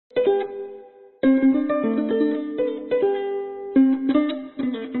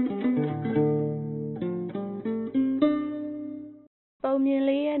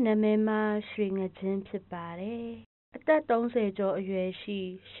ရွှေငချင်းဖြစ်ပါတယ်။အသက်30ကျော်အရွယ်ရှိ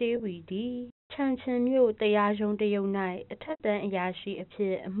ရှေးဝီဒီချန်ချင်မြို့တရားရုံးတရုံ၌အထက်တန်းအရာရှိအဖြ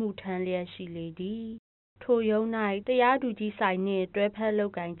စ်အမှုထမ်းလျက်ရှိလေသည်။ထိုရုံး၌တရားသူကြီးဆိုင်နှင့်တွဲဖက်လု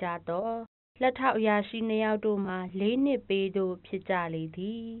ပ်ကိုင်ကြသောလက်ထောက်အရာရှိ2ယောက်တို့မှာ4နှစ်ပေးသို့ဖြစ်ကြလေသ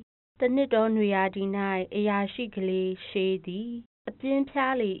ည်။တစ်နှစ်တော်နွေရာသီ၌အရာရှိကလေးရှေးသည်အပြင်း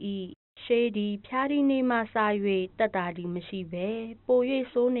ဖျားလေ၏ရှေးသည်ဖျားသည့်နေ့မှစ၍တက်တာသည်မရှိဘဲပို၍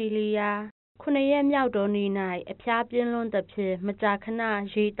ဆိုးနေလေရာ9ရက်မြောက်သောနေ့၌အဖျားပြင်းလွန်းသဖြင့်မကြာခဏ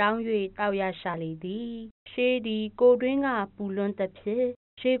ရေတောင်း၍တောက်ရရှာလေသည်ရှေးသည်ကိုယ်တွင်းကပူလွန်းသဖြင့်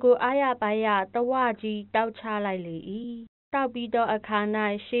ရေကိုအားရပါရတဝကြီးတောက်ချလိုက်လေ၏တောက်ပြီးသောအခါ၌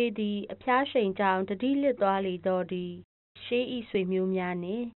ရှေးသည်အဖျားရှိန်ကြောင့်တတိလစ်သွားလေသောသည်ရှေးဤဆွေမျိုးများ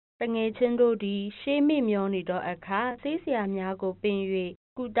နှင့်တငယ်ချင်းတို့သည်ရှေးမိမျောနေသောအခါဆေးဆရာများကိုပင်၍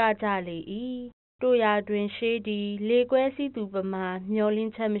ကုသကြလေ၏တို့ရာတွင်ရှေးသည်လေကွဲစည်းသူပမာမျောလ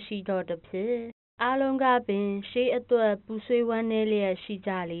င်းချက်မရှိတော့သဖြင့်အားလုံးကပင်ရှေးအတွက်ပူဆွေးဝမ်းနည်းလျက်ရှိ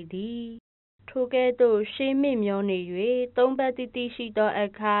ကြလေသည်ထိုကဲ့သို့ရှေးမိမျောနေ၍သုံးပတ်တိတိရှိသောအ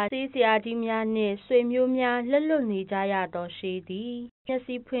ခါဆေးဆရာကြီးများနှင့်ဆွေမျိုးများလက်လွတ်နေကြရသောရှေးသည်မျက်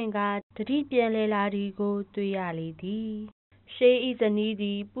စိဖွင့်ကာတတိပြန်လဲလာသည်ကိုတွေ့ရလေသည်ရှေးဤဇနီးသ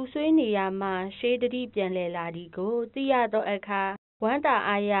ည်ပူဆွေးနေရမှရှေးတတိပြန်လဲလာသည်ကိုသိရသောအခါဝမ်းသာ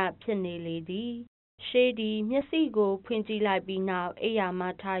အားရဖြစ်နေလေသည်ရှေးသည်မျက်စိကိုဖွင့်ကြည့်လိုက်ပြီးနောက်အိယာမှ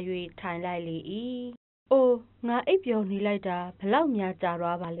ထ၍ထိုင်လိုက်လေ၏အိုးငါအိပ်ပျော်နေလိုက်တာဘလောက်များကြာ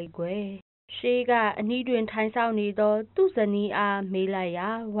သွားပါလိမ့်ကွယ်ရှေးကအနီးတွင်ထိုင်ဆောင်နေသောသူ့ဇနီးအားမေးလိုက်ရာ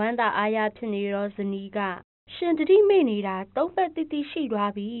ဝမ်းသာအားရဖြစ်နေသောဇနီးကရှင်တတိမေ့နေတာ3ပတ်တိတိရှိ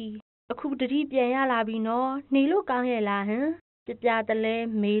သွားပြီအခုတတိပြန်ရလာပြီနော်နေလို့ကောင်းရဲ့လားဟမ်ပြပြတလဲ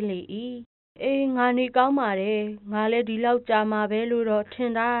မေးလေ၏အေးငါနေကောင်းပါတယ်ငါလည်းဒီလောက်ကြာမှာပဲလို့တော့ထ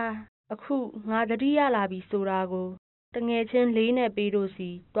င်တာအခုငါတတိရလာပြီဆိုတာကိုတငယ်ချင်းလေးနဲ့ပေးတို့စီ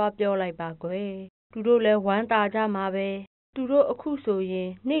တွားပြောလိုက်ပါကွယ်သူတို့လည်းဝမ်းသာကြမှာပဲသူတို့အခုဆိုရင်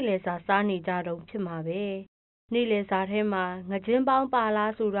နေ့လယ်စာစားနေကြတုံဖြစ်မှာပဲနေ့လယ်စာထဲမှာငကြင်းပေါင်းပါ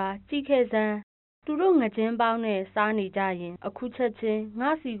လားဆိုတာကြည့်ခဲ့စမ်းသူတို့ငကြင်းပေါင်းနဲ့စားနေကြရင်အခုချက်ချင်းငါ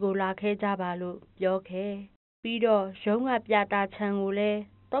စီကိုလာခဲကြပါလို့ပြောခဲ့ပြီးတော့ရုံးကပြတာချန်ကိုလည်း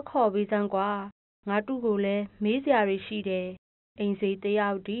တော့ခေါ်ပေးစမ်းကွာငါတူကိုလည်းမေးစရာတွေရှိတယ်အိမ်စေတ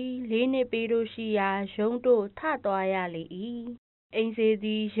ယောက်ဒီ4နှစ်ပေးတို့ရှိရာရုံးတို့ထသွားရလေ၏အိမ်စေသ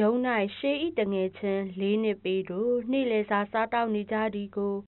ည်ရုံး၌ရှေးဤတငယ်ချင်း4နှစ်ပေးတို့နေ့လယ်စာစားတောက်နေကြသည်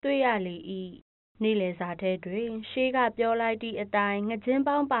ကိုတွေ့ရလေ၏နေ့လယ်စာထဲတွင်ရှေးကပြောလိုက်သည့်အတိုင်းငကြင်း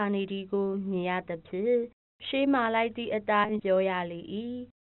ပေါင်းပါနေသည်ကိုမြင်ရသဖြင့်ရှေးမာလိုက်သည့်အတိုင်းပြောရလေ၏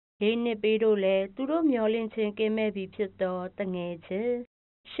4နှစ်ပေးတို့လည်းသူတို့မျောလင့်ခြင်းကင်းမဲ့ပြီဖြစ်သောတငယ်ချင်း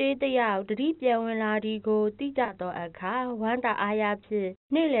ရှေးတယောက်တတိပြန်ဝင်လာသည်ကိုသိကြသောအခါဝမ်းသာအားရဖြင့်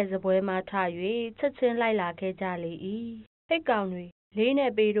နေ့လယ်စပွဲမှထ၍ချက်ချင်းလိုက်လာခဲ့ကြလေ၏ဟိတ်ကောင်တွေ4နှ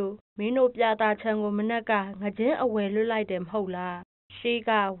စ်ပေးတို့မင်းတို့ပြတာချန်ကိုမနက်ကငကြင်းအဝယ်လွတ်လိုက်တယ်မဟုတ်လားရှေး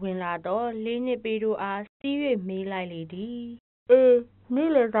ကဝင်လာတော့4နှစ်ပေးတို့အားစီး၍မေးလိုက်လေသည်အေးနေ့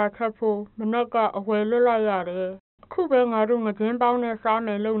လယ်စာချက်ဖို့မနက်ကအဝယ်လွတ်လိုက်ရတယ်အခုပဲငါတို့ငကြင်းပေါင်းနဲ့စားမ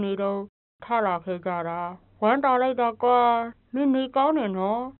ယ်လုပ်နေတော့ထလာခဲ့ကြတာဝမ်းသာလိုက်တာကွာမင်းနေကောင်းတယ်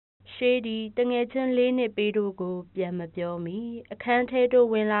နော်ရှေးဒီတငယ်ချင်း4နှစ်ပေးတို့ကိုပြန်မပြောမီအခန်းထဲသို့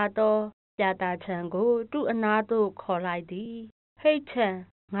ဝင်လာတော့ပြတာချန်ကိုသူ့အနားသို့ခေါ်လိုက်သည်ဟိတ်ချန်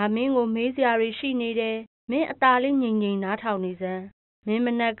ငါမင်းကိုမေးစရာတွေရှိနေတယ်မင်းအသာလေးငြိမ်ငြိမ်နားထောင်နေစမ်းမင်းမ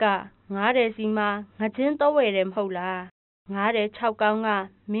နက်က9တယ်စီမှာငကြင်းတော့ဝယ်တယ်မဟုတ်လား9တယ်6ကောင်းက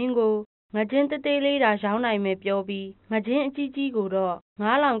မင်းကိုငကြင်းသေးသေးလေးတာရောင်းနိုင်မယ်ပြောပြီးငကြင်းအကြီးကြီးကိုတော့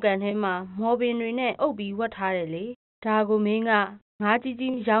9လောင်ကန်ထဲမှာမော်ပင်တွေနဲ့အုပ်ပြီးဝတ်ထားတယ်လေဒါကိုမင်းကငါးကြီး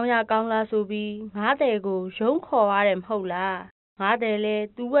ကြီးရောင်းရကောင်းလားဆိုပြီး9တယ်ကိုရုံးခေါ်ရတယ်မဟုတ်လား9တယ်လဲ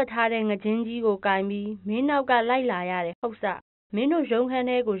သူဝတ်ထားတဲ့ငကြင်းကြီးကိုကင်ပြီးမင်းနောက်ကလိုက်လာရတယ်ဟုတ်စမင်းတို့ရုံးခန်း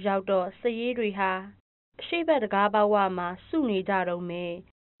ထဲကိုရောက်တော့စရေးတွေဟာအရှိတ်ဘက်တကားပေါက်ဝမှာစုနေကြတော့မယ်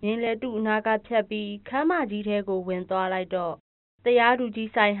မင်းလဲသူ့အနာကဖြတ်ပြီးခမ်းမကြီးထဲကိုဝင်သွားလိုက်တော့တရားသူ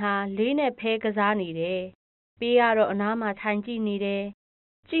ကြီးဆိုင်ဟာလေးနဲ့ဖဲကစားနေတယ်ပေးရတော့အနားမှာထိုင်ကြည့်နေတယ်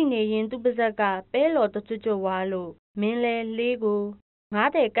ကြည့်နေရင်သူ့ပါဇက်ကပဲလော်တကျွတ်ကျွတ်ဝါလို့မင်းလဲလေးကို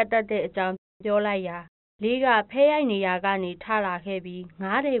9တယ်ကတ်တက်တဲ့အကြောင်းပြောလိုက်ရာလေးကဖဲရိုက်နေရာကနေထလာခဲ့ပြီး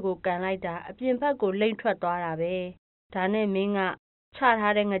9တယ်ကိုကန်လိုက်တာအပြင်ဘက်ကိုလိမ့်ထွက်သွားတာပဲဒါနဲ့မင်းကချ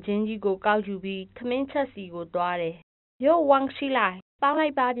ထားတဲ့ငကြင်းကြီးကိုကောက်ယူပြီးထမင်းချက်စီကိုသွားတယ်ရို့ဝမ်ရှိလိုက်ပေါင်းလို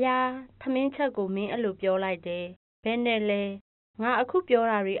က်ပါဗျာထမင်းချက်ကိုမင်းအဲ့လိုပြောလိုက်တယ်ဘယ်နဲ့လဲငါအခုပြော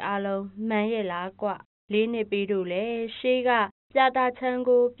တာတွေအားလုံးမှန်ရဲ့လားကွ4နှစ်ပေးတို့လဲရှေးကပြတာချန်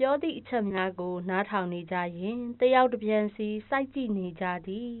ကိုပြောသည့်အချက်များကိုနားထောင်နေကြရင်တယောက်တစ်ပြန်စီစိုက်ကြည့်နေကြသ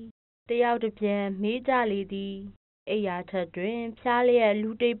ည်တယောက်တစ်ပြန်မေးကြလေသည်အိယာထက်တွင်ဖျားလျက်လူ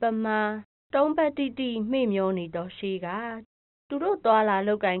တိတ်ပမာ3ပတ်တိတိမှိမျောနေသောရှေးက သူတို့သွားလာ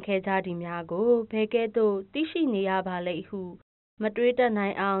လုပ်ကိုင်ခဲ့ကြသည်များကိုဘယ်ကဲ့သို့သိရှိနေရပါလိမ့်ဟုမတွေးတတ်နို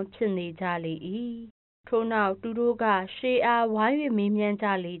င်အောင်ဖြစ်နေကြလေ၏ထို့နောက်သူတို့ကရှေးအားဝိုင်း၍မေးမြန်းကြ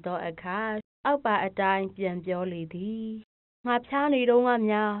လေသောအခါအောက်ပါအတိုင်းပြန်ပြောလေသည်ငါဖျားနေတော့က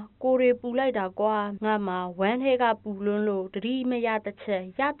များကိုယ်တွေပူလိုက်တာကွာငါမှာဝမ်းထဲကပူလွန်းလို့တတိမရတစ်ချက်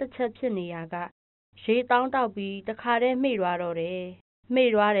ဖြစ်နေရကရေတောင်းတောက်ပြီးတခါတည်းမှိတ်သွားတော့တယ်မှိ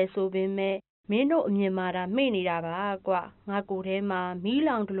တ်သွားတယ်ဆိုပေမဲ့မင်းတို့အမြင်မှာဒါမှိတ်နေတာပါကွငါကိုယ်ထဲမှာမီး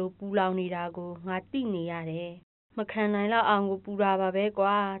လောင်တလို့ပူလောင်နေတာကိုငါသိနေရတယ်မခံနိုင်လောက်အောင်ကိုပူတာပါပဲ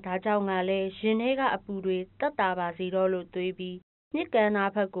ကွာဒါကြောင့်ငါလဲရင်ထဲကအပူတွေတက်တာပါစေတော့လို့တွေးပြီးမြစ်ကန်နာ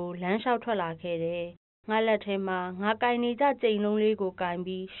ဘက်ကိုလမ်းလျှောက်ထွက်လာခဲ့တယ်ငါလက်ထဲမှာငါကင်နေကြကြိမ်လုံးလေးကိုကင်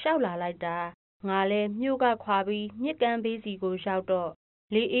ပြီးရှောက်လာလိုက်တာငါလဲမြို့ကခွာပြီးမြစ်ကန်ဘေးစီကိုရောက်တော့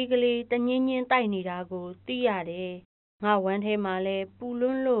လေအေးကလေးတငင်းငင်းတိုက်နေတာကိုသိရတယ်ငါဝမ်းထဲမှာလဲပူ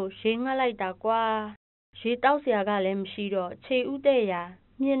လွန်းလို့ရေငတ်လိုက်တာကွာရေတောက်စရာကလည်းမရှိတော့ခြေဥတဲ့ရာ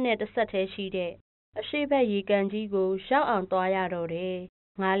မြစ်နဲ့တစ်ဆက်တည်းရှိတဲ့အရှိဘက်ရေကန်ကြီးကိုရောက်အောင်သွားရတော့တယ်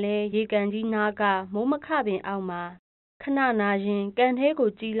ငါလဲရေကန်ကြီးနားကမိုးမခပင်အောက်မှာခဏနာရင်ကန်ထဲကို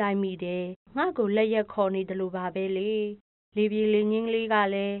ကြီးလိုက်မိတယ်ငါ့ကိုလက်ရက်ခေါ်နေတယ်လို့ပါပဲလေပြေလေငင်းကလေးက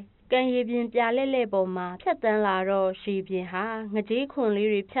လည်းကန်ရေပြင်ပြလဲ့ပေါ်မှာဖြတ်တန်းလာတော့ရေပြင်ဟာငကြေးခွန်လေး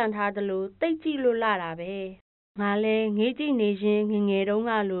တွေဖြန့်ထားသလိုတိတ်ကြည့်လို့လာတာပဲငါလဲငေးကြည့်နေရင်ငငယ်တုန်း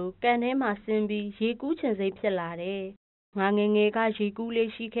ကလိုကန်ထဲမှာဆင်းပြီးရေကူးချင်စိတ်ဖြစ်လာတယ်ငါငငယ်ကရေကူး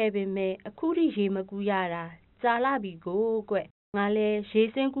လေးရှိခဲ့ပေမဲ့အခုထိရေမကူးရတာကြာလာပြီကိုကွငါလဲရေ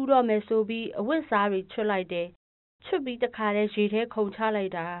စင်းကူးတော့မယ်ဆိုပြီးအဝတ်စားတွေချွတ်လိုက်တယ်ချွတ်ပြီးတခါတည်းရေထဲခုန်ချလို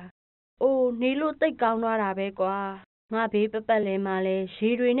က်တာအိုးနေလို့တိတ်ကောင်းသွားတာပဲကွာငါဘေးပတ်လဲမှာလဲရေ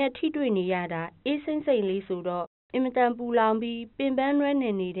တွေနဲ့ထိတွေ့နေရတာအေးစိမ့်စိမ့်လေးဆိုတော့အင်မတန်ပူလောင်ပြီးပင်ပန်းနွဲနေ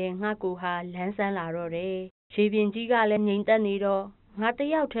နေတဲ့ငါကိုဟာလန်းဆန်းလာတော့တယ်ရေပြင်ကြီးကလည်းငြိမ်သက်နေတော့ငါတ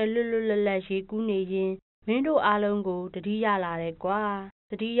ယောက်တည်းလွတ်လွတ်လပ်လပ်ရေကူးနေရင်မင်းတို့အားလုံးကိုတတိယလာတယ်ကွာ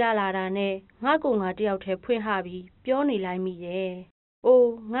တတိယလာတာနဲ့ငါကိုငါတယောက်တည်းဖွင့်ဟပြီးပြောနေလိုက်မိရဲ့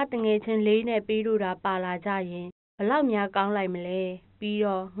အိုးငါတငယ်ချင်းလေးနဲ့ပေးတို့တာပါလာကြရင်ဘလောက်များကောင်းလိုက်မလဲပြီး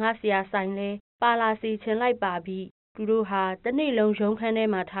တော့ငါဆရာဆိုင်လဲပါလာစီချင်လိုက်ပါပြီသူတို့ဟာတနေ့လုံးရုံးခန်းထဲ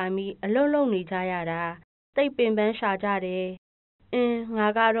မှာထိုင်ပြီးအလုံးလုံးနေကြရတာတိတ်ပင်ပန်းရှာကြတယ်ငါ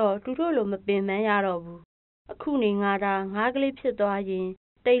ကတော့သူတို့လိုမပင်ပန်းရတော့ဘူးအခုနေငါသာငါးကလေးဖြစ်သွားရင်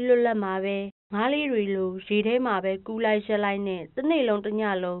တိတ်လွတ်လပ်မှာပဲငါးလေးတွေလိုရေထဲမှာပဲကူးလိုက်ရက်လိုက်နဲ့တနေ့လုံးတည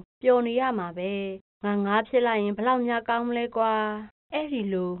လုံးပျော်နေရမှာပဲငါဖြစ်လိုက်ရင်ဘလောက်များကောင်းမလဲကွာအဲ့ဒီ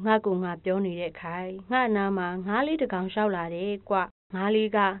လိုငါကိုငါပြောနေတဲ့ခိုင်ငါနားမှာငါးလေးတကောင်လျှောက်လာတယ်ကွငါးလေး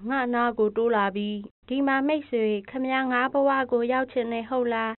ကငါနားကိုတိုးလာပြီးဒီမှာမိတ်ဆွေခမငါးဘဝကိုရောက်ချင်နေဟုတ်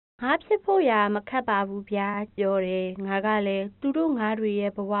လားငါဖြစ်ဖို့ရာမခက်ပါဘူးဗျာပြောတယ်ငါကလည်းသူတို့ငါးတွေ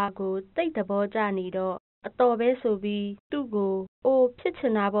ရဲ့ဘဝကိုတိတ်သဘောကျနေတော့အတော်ပဲဆိုပြီးသူ့ကိုအိုးဖြစ်ချ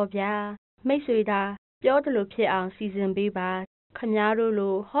င်တာပေါ့ဗျာမိတ်ဆွေသာပြောသလိုဖြစ်အောင်စီစဉ်ပေးပါခမားတို့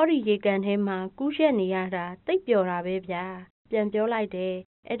လိုဟောဒီရေကန်ထဲမှာကူးရက်နေရတာတိတ်ပျော်တာပဲဗျာပြန်ပြောလိုက်တယ်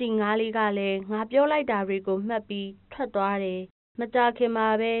အဲ့ဒီငါးလေးကလည်းငါပြောလိုက်တာတွေကိုမှတ်ပြီးထွက်သွားတယ်မကြခင်မှာ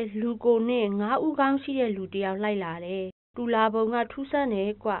ပဲလူကိုနဲ့ငါးဦးကောင်းရှိတဲ့လူတယောက်လိုက်လာတယ်တူလာပုံကထူးဆန်းတ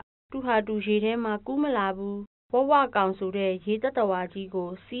ယ်ကွသူဟာတူရေထဲမှာကူးမလာဘူးဝဝကောင်ဆိုတဲ့ရေတတဝါကြီးကို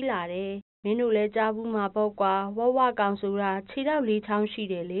စီးလာတယ်မင်းတို့လည်းကြားဘူးမှာပေါ့ကွာဝဝကောင်ဆိုတာခြေထောက်လေးချောင်းရှိ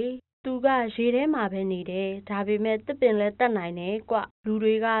တယ်လေသူကရေထဲမှာပဲနေတယ်ဒါပေမဲ့တစ်ပင်လဲတက်နိုင်တယ်ကွလူ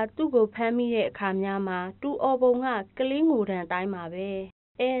တွေကသူ့ကိုဖမ်းမိတဲ့အခါများမှာတူအော်ပုံကကလေးငိုတန်တိုင်းမှာပဲ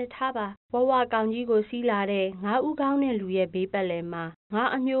ထားပါဝဝကောင်ကြီးကိုစီးလာတဲ့ငါးဦးကောင်းတဲ့လူရဲ့ဘေးပတ်လည်မှာငါ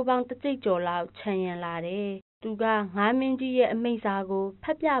အမျိုးပေါင်းတစ်ကြိတ်ကျော်လောက်ခြံရံလာတယ်သူကငါမင်းကြီးရဲ့အမိန့်စာကိုဖ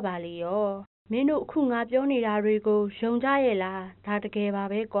တ်ပြပါလေရောမင်းတို့အခုငါပြောနေတာတွေကိုယုံကြရဲ့လားဒါတကယ်ပါ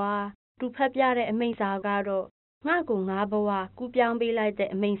ပဲကွာသူဖတ်ပြတဲ့အမိန့်စာကတော့ငါကိုငါဘဝကူးပြောင်းပေးလိုက်တဲ့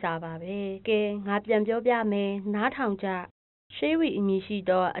အမိန့်စာပါပဲကဲငါပြန်ပြောပြမယ်နားထောင်ကြရှေးဝီအမည်ရှိ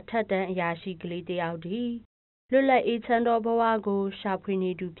သောအထက်တန်းအရာရှိကလေးတစ်ယောက်ဒီလွတ်လပ်အေးချမ်းသောဘဝကိုရှာဖွေ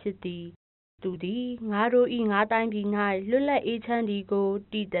နေသူဖြစ်သည်သူသည်ငါတို့ဤငါတိုင်းပြည်၌လွတ်လပ်အေးချမ်းသည်ကို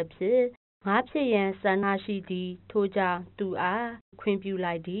တည်သည်ဖြစ်ငါဖြစ်ရန်ဆန္ဒရှိသည်ထို့ကြောင့်သူအားခွင့်ပြု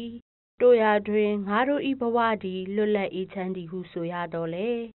လိုက်သည်တို့ရာတွင်ငါတို့ဤဘဝသည်လွတ်လပ်အေးချမ်းသည်ဟုဆိုရတော့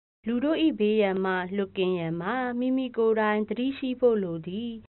လေလူတို့ဤဘေးရန်မှလွတ်ကင်းရန်မှမိမိကိုယ်တိုင်သတိရှိဖို့လိုသ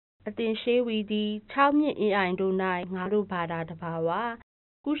ည်အတင်ရှေးဝီသည်ချောင်းမြင့်အင်းအိုင်တို့၌ငါတို့ဘာသာတဘာဝ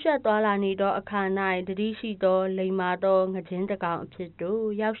ကူးဆက်သွားလာနေသောအခါ၌သတိရှိသောလိမ္မာသောငကြင်းတကောင်အဖြစ်တို့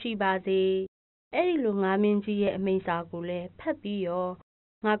ရောက်ရှိပါစေအဲ့ဒီလိုငါမင်းကြီးရဲ့အမိန့်စာကိုလည်းဖတ်ပြီးရော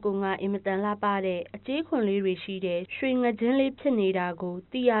ငါကိုငါအင်မတန်လှပတဲ့အကျေးခွန်လေးတွေရှိတဲ့ရွှေငကြင်းလေးဖြစ်နေတာကို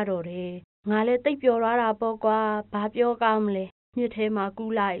သိရတော့တယ်ငါလည်းတိတ်ပျော်သွားတာပေါ့ကွာဘာပြောကောင်းမလဲမြစ်ထဲမှာ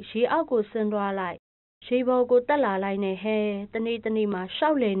ကူးလိုက်ရေအောက်ကိုဆင်းသွားလိုက်ရေပေါ်ကိုတက်လာလိုက်နဲ့ဟဲတနေ့မှာ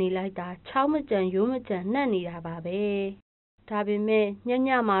ရှောက်လည်နေလိုက်တာချောင်းမကြံရိုးမကြံနှံ့နေတာပါပဲ ဒါပေမဲ့ည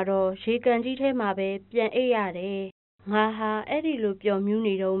မှာတော့ရေကန်ကြီးထဲမှာပဲပြန်အိပ်ရတယ်ငါဟာအဲ့ဒီလိုပျော်မြူး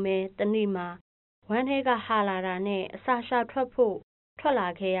နေတော့မဲတနေ့မှာဝမ်းထဲကဟာလာတာနဲ့အစာရှာထွက်လာ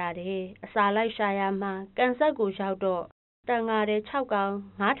ခဲ့ရတယ်အစာလိုက်ရှာရမှကန်ဆက်ကိုရောက်တော့တန်ငါတဲ့6ကောင်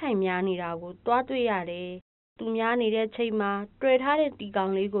ငါးထိုင်များနေတာကိုသွားတွေ့ရတယ်သူများနေတဲ့ချိန်မှာတွေ့ထားတဲ့တီကော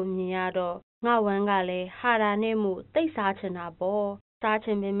င်လေးကိုမြင်ရတော့ငါဝမ်းကလည်းဟာတာနဲ့မို့တိတ်စားချင်တာပေါ့စားချ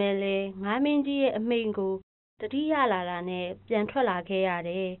င်ပေမဲ့လည်းငါမင်းကြီးရဲ့အမိန့်ကိုတတိယလာတာနဲ့ပြန်ထွက်လာခဲ့ရ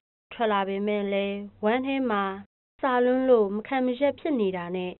တယ်ထွက်လာပေမဲ့လည်းဝမ်းထဲမှာစာလွန်းလို့မခံမရက်ဖြစ်နေတာ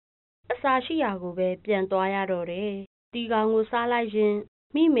နဲ့အစာရှိရာကိုပဲပြန်သွားရတော့တယ်တီကောင်ကိုစားလိုက်ရင်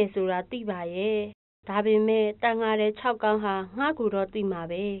မိမယ်ဆိုတာသိပါရဲ့ဒါပေမဲ့တန်ငါတဲ့6ကောင်ဟာငါ့ကိုတော့သိမှာ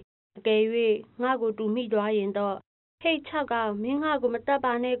ပဲအကယ်၍ငါ့ကိုတူမိသွားရင်တော့ဟေ့6ကောင်မင်းငါ့ကိုမတတ်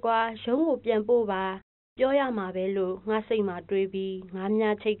ပါနဲ့ကွာရုံးကိုပြန်ပို့ပါပြောရမှာပဲလို့ငါစိတ်မှာတွေးပြီးငါမြ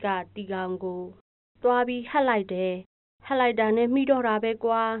ချိတ်ကတီကောင်ကိုသွားပြီးဟက်လိုက်တယ်ဟက်လိုက်တာနဲ့မိတော့တာပဲ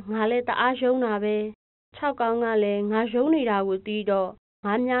ကွာငါလည်းတအားယုံတာပဲ6ကောင်ကလည်းငါယုံနေတာကိုတီးတော့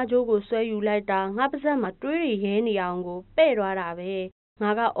ငါမြချိုးကိုဆွဲယူလိုက်တာငါပါးစပ်မှာတွေးရရဲနေအောင်ကိုပဲ့သွားတာပဲငါ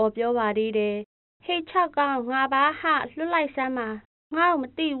ကအော်ပြောပါသေးတယ်ဟေ့6ကောင်ငါဘာဟလွတ်လိုက်စမ်းပါငါ့ကိုမ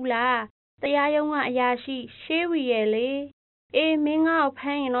သိဘူးလားတရားရုံးကအရာရှိရှေးဝီရဲ့လေအေးမင်းငါ့ကိုဖ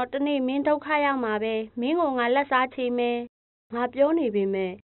မ်းရင်တော့တနေ့မင်းဒုက္ခရောက်မှာပဲမင်းကိုငါလက်စားချေမယ်ငါပြောနေပေ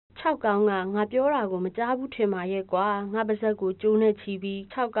မဲ့6ကောင်ကငါပြောတာကိုမကြားဘူးထင်ပါရဲ့ကွာငါပါဇက်ကိုကျိုးနဲ့ချီပြီး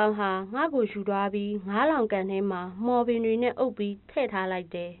6ကောင်ဟာငါ့ကိုယူသွားပြီးငါးလောင်ကန်ထဲမှာမော်ပင်တွေနဲ့အုပ်ပြီးထည့်ထားလိုက်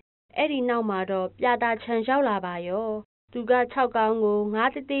တယ်အဲ့ဒီနောက်မှာတော့ပြတာချန်ရောက်လာပါရောသူက6ကောင်ကို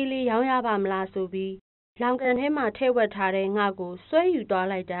ငါးတေးသေးလေးရောင်းရပါမလားဆိုပြီးလောင်ကန်ထဲမှာထည့်ဝက်ထားတဲ့ငါ့ကိုဆွဲယူသွား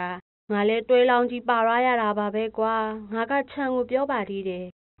လိုက်တာငါလည်းတွဲလောင်းကြီးပါရရတာပါပဲကွာငါကချန်ကိုပြောပါသေးတယ်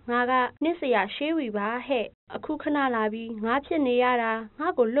ငါကနှစ်စရာရှေးဝီပါဟဲ့အခုခဏလာပြီးငါဖြစ်နေရတာ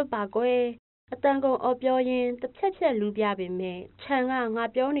ငါ့ကိုလွတ်ပါကွယ်အတန်ကုန်အော်ပြောရင်တစ်ဖြက်လူပြပေမဲ့ချန်ကငါ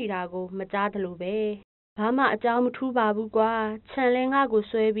ပြောနေတာကိုမကြားသလိုပဲဘာမှအကြောင်းမထူးပါဘူးကွာချန်လဲငါ့ကို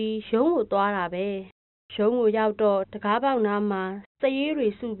ဆွဲပြီးရုံးကိုသွားတာပဲရုံးကိုရောက်တော့တကားပေါက်နားမှာစရေးတွေ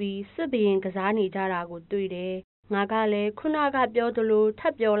စုပြီးစစ်ဘရင်ကစားနေကြတာကိုတွေ့တယ်ငါကလည်းခုနကပြောသလိုထ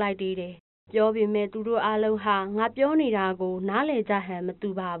ပ်ပြောလိုက်သေးတယ်ပြောပေမဲ့သူတို့အားလုံးဟာငါပြောနေတာကိုနားလည်ကြဟန်မတူ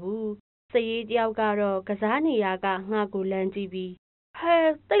ပါဘူးစရေးတယောက်ကတော့ကစားနေရကငါ့ကိုလမ်းကြည့်ပြီးဟဲ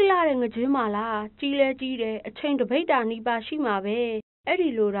တိတ်လာတဲ့ငကြင်းပါလားကြီးလဲကြီးတယ်အချိန်တပိတ်တာနီးပါရှိမှာပဲအဲ့ဒီ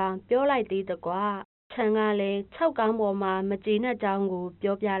လိုတောင်ပြောလိုက်သေးတကွာချန်ကလည်း6ကောင်ပေါ်မှာမကျေနပ်ကြောင်းကို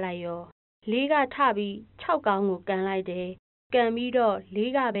ပြောပြလိုက်ရောလေးကထပြီး6ကောင်ကိုကန်လိုက်တယ်ကန်ပြီးတော့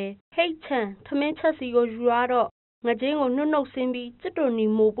လေးကပဲဟိတ်ချန်ထမင်းချက်စီကိုယူရတော့ငကြင်းကိုနှုတ်ဆင်းပြီးစစ်တုံနီ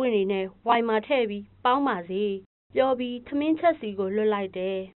မိုးပွင့်နေနဲ့ဝိုင်မှာထည့်ပြီးပေါင်းပါစေပြောပြီးထမင်းချက်စီကိုလွတ်လိုက်တ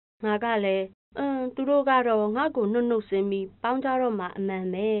ယ်ငါကလည်းသူတို့ကတော့ငါ့ကိုနှုတ်ဆင်းပြီးပေါင်းကြတော့မှအမှန်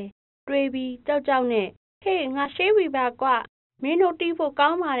ပဲတွေးပြီးကြောက်နဲ့ဟေးငါရှေးဝီပါကွာမင်းတို့တီးဖို့ကော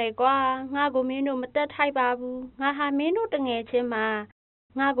င်းပါတယ်ကွာငါကိုမင်းတို့မတက်ထိုက်ပါဘူးငါဟာမင်းတို့တငယ်ချင်းပါ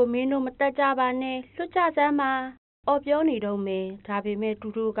ငါကိုမင်းတို့မတက်ကြပါနဲ့လွတ်ကြစမ်းပါအော်ပြောနေတော့မယ်ဒါပေမဲ့သူ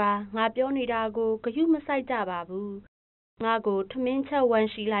တို့ကငါပြောနေတာကိုဂရုမစိုက်ကြပါဘူးငါကိုထမင်းချက်ဝမ်း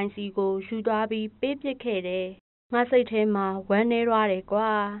ရှိလိုင်းစီကိုယူသွားပြီးပေးပစ်ခဲ့တယ်ငါစိတ်ထဲမှာဝမ်းနေသွားတယ်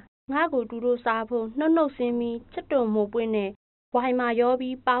ကွာငါကိုသူတို့စားဖို့နှုတ်ဆင်းပြီးချက်တုံမိုးပွင့်နဲ့ဝိုင်မှာရော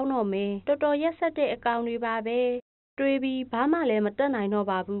ပြီးပေါင်းတော့မယ်တော်တော်ရက်ဆက်တဲ့အကောင်တွေပါပဲတွေးပြီးဘာမှလည်းမတက်နိုင်တော့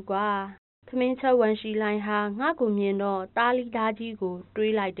ပါဘူးကွာထမင်းချက်ဝမ်းရှိလိုင်းဟာငါကိုမြင်တော့တားလီသားကြီးကို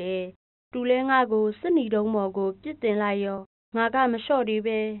တွေးလိုက်တယ်သူလဲငါကိုစစ်နီတုံးပေါ်ကိုပြစ်တင်လိုက်ရောငါကမလျှော့သေး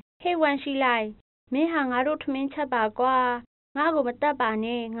ပဲဟေးဝမ်းရှိလိုက်မင်းဟာငါတို့ထမင်းချက်ပါကွာငါကိုမတက်ပါ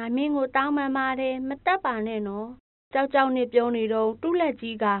နဲ့ငါမင်းကိုတောင်းပန်ပါတယ်မတက်ပါနဲ့နော်ကြောက်နဲ့ပြောနေတော့တူးလက်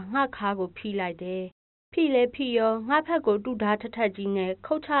ကြီးကငါခါကိုဖိလိုက်တယ်ဖိလဲဖိရောငါဖက်ကိုတူဓာထထကြီးနဲ့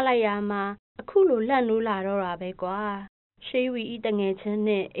ခုတ်ချလိုက်ရမှာအခုလိုလက်နိုးလာတော့တာပဲကွာရှေးဝီဤတငယ်ချင်း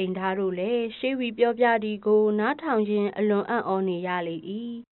နဲ့အိမ်သားတို့လည်းရှေးဝီပြောပြသည်ကိုနားထောင်ခြင်းအလွန်အံ့ဩနေရလေ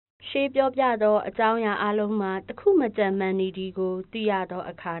၏ရှေးပြောပြသောအကြောင်းအရာအလုံးမှာတစ်ခုမကြံမှန်နေသည်ကိုသိရသော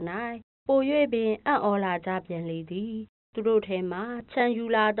အခါ၌ပို၍ပင်အံ့ဩလာကြပြန်လေသည်သူတို့ထဲမှချန်ယူ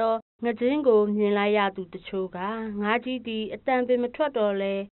လာသောငကြင်းကိုမြင်လိုက်ရသူတချို့ကငါကြီးသည်အတန်ပင်မထွက်တော့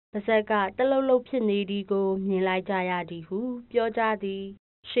လဲပါဇက်ကတလုံးဖြစ်နေသည်ကိုမြင်လိုက်ကြရသည်ဟုပြောကြသည်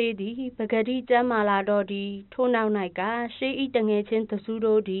ရှေးသည်ပဂတိကျမ်းမာလာတော့သည်ထို့နောက်၌ကရှေးဤတငယ်ချင်းတစု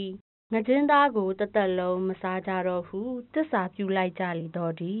တို့သည်ငကြင်းသားကိုတသက်လုံးမစားကြတော့ဟုတစ္ဆာပြုလိုက်ကြလေ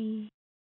တော့သည်